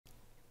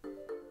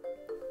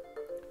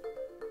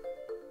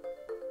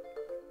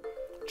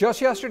Just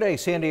yesterday,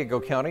 San Diego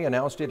County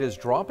announced it is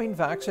dropping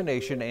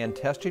vaccination and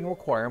testing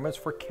requirements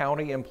for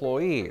county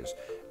employees.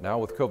 Now,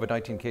 with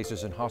COVID-19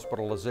 cases and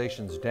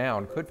hospitalizations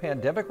down, could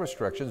pandemic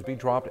restrictions be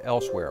dropped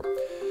elsewhere?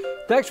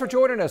 Thanks for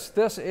joining us.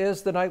 This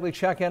is the Nightly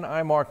Check-In.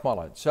 I'm Mark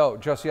Mullen. So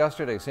just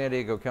yesterday, San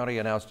Diego County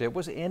announced it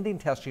was ending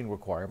testing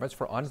requirements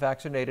for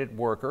unvaccinated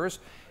workers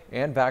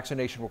and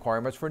vaccination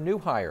requirements for new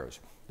hires.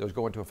 Those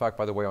go into effect,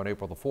 by the way, on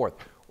April the 4th.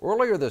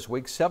 Earlier this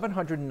week,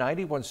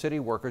 791 city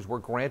workers were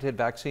granted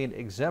vaccine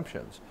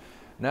exemptions.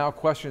 Now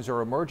questions are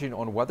emerging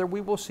on whether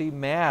we will see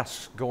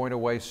masks going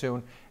away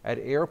soon at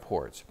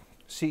airports.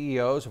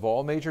 CEOs of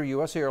all major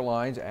U.S.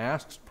 airlines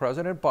asked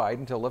President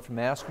Biden to lift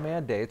mask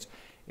mandates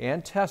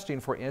and testing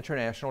for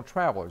international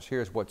travelers.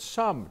 Here's what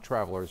some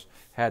travelers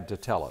had to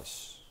tell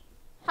us.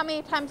 How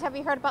many times have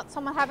you heard about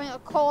someone having a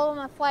cold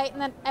on a flight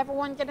and then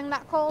everyone getting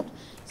that cold?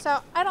 So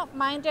I don't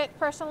mind it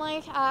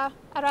personally. I'd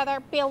rather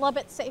be a little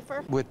bit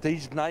safer. With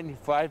these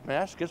 95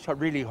 masks, it's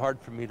really hard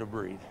for me to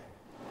breathe.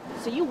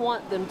 So you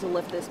want them to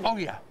lift this? Oh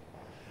yeah.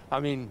 I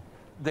mean,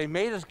 they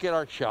made us get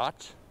our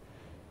shots.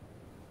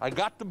 I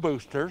got the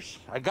boosters,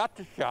 I got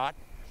the shot.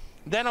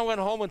 Then I went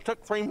home and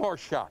took 3 more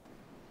shots.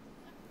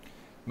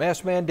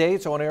 Mask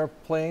mandates on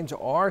airplanes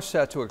are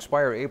set to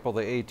expire April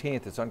the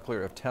 18th. It's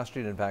unclear if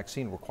testing and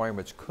vaccine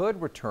requirements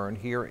could return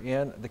here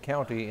in the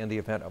county in the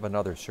event of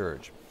another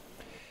surge.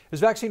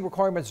 As vaccine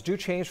requirements do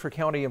change for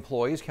county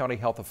employees, county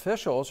health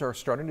officials are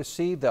starting to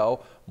see,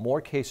 though, more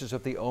cases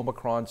of the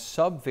Omicron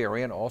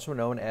subvariant, also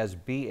known as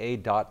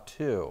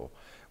BA.2.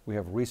 We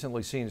have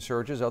recently seen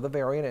surges of the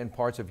variant in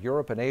parts of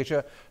Europe and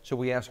Asia, so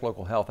we asked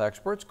local health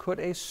experts, could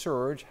a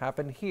surge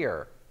happen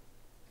here?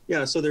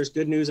 Yeah, so there's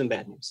good news and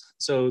bad news.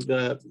 So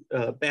the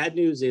bad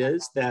news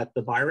is that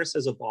the virus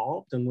has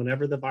evolved, and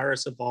whenever the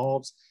virus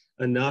evolves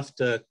enough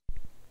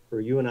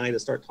for you and I to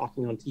start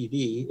talking on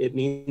TV, it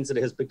means that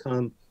it has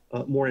become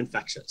more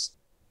infectious.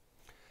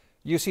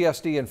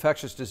 UCSD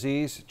infectious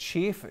disease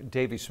chief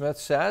Davey Smith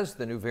says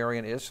the new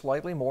variant is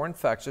slightly more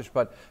infectious,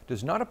 but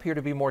does not appear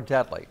to be more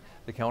deadly.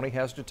 The county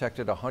has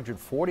detected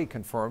 140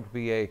 confirmed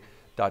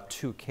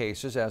BA.2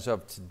 cases as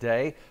of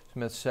today.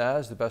 Smith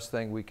says the best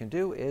thing we can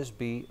do is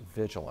be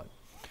vigilant.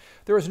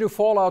 There is new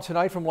fallout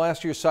tonight from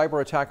last year's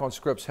cyber attack on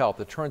Scripps Health.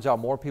 It turns out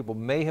more people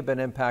may have been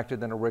impacted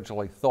than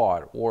originally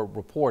thought or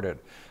reported.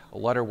 A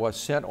letter was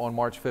sent on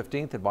March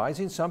 15th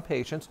advising some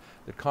patients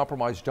that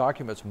compromised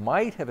documents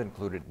might have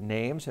included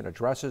names and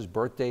addresses,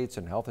 birth dates,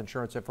 and health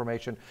insurance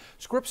information.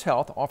 Scripps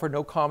Health offered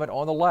no comment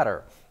on the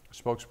letter. A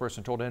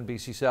spokesperson told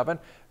NBC7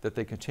 that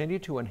they continue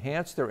to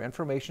enhance their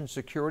information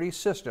security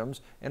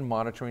systems and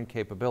monitoring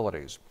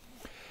capabilities.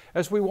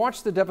 As we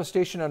watch the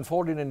devastation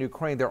unfolding in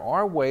Ukraine, there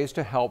are ways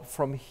to help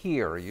from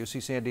here.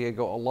 UC San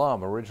Diego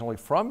alum, originally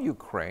from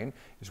Ukraine,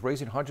 is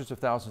raising hundreds of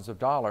thousands of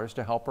dollars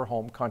to help her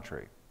home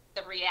country.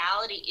 The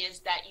reality is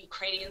that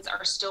Ukrainians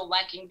are still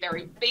lacking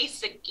very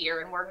basic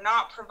gear, and we're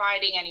not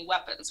providing any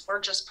weapons.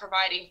 We're just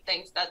providing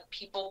things that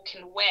people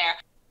can wear.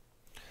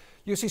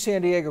 UC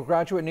San Diego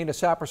graduate Nina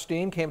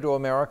Saperstein came to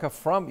America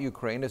from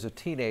Ukraine as a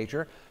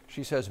teenager.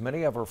 She says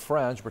many of her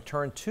friends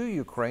returned to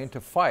Ukraine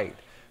to fight.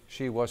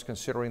 She was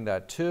considering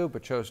that too,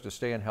 but chose to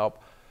stay and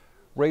help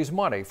raise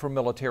money for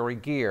military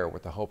gear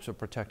with the hopes of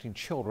protecting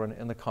children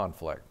in the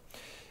conflict.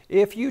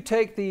 If you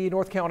take the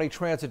North County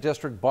Transit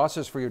District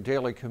buses for your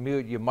daily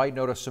commute, you might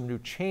notice some new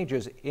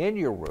changes in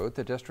your route.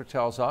 The district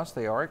tells us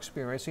they are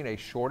experiencing a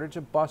shortage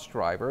of bus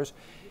drivers,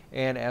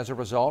 and as a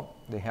result,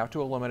 they have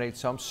to eliminate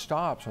some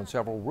stops on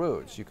several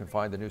routes. You can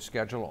find the new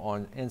schedule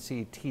on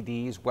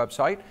NCTD's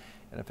website.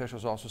 And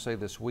officials also say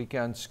this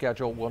weekend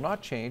schedule will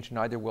not change,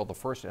 neither will the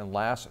first and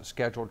last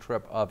scheduled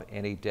trip of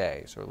any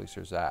day. So at least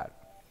there's that.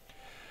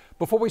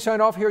 Before we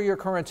sign off, here are your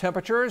current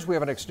temperatures. We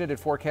have an extended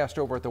forecast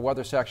over at the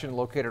weather section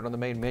located on the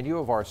main menu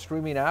of our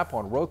streaming app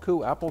on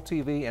Roku, Apple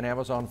TV, and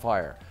Amazon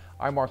Fire.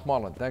 I'm Mark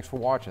Mullen. Thanks for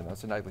watching.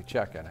 That's a Nightly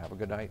Check-In. Have a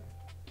good night.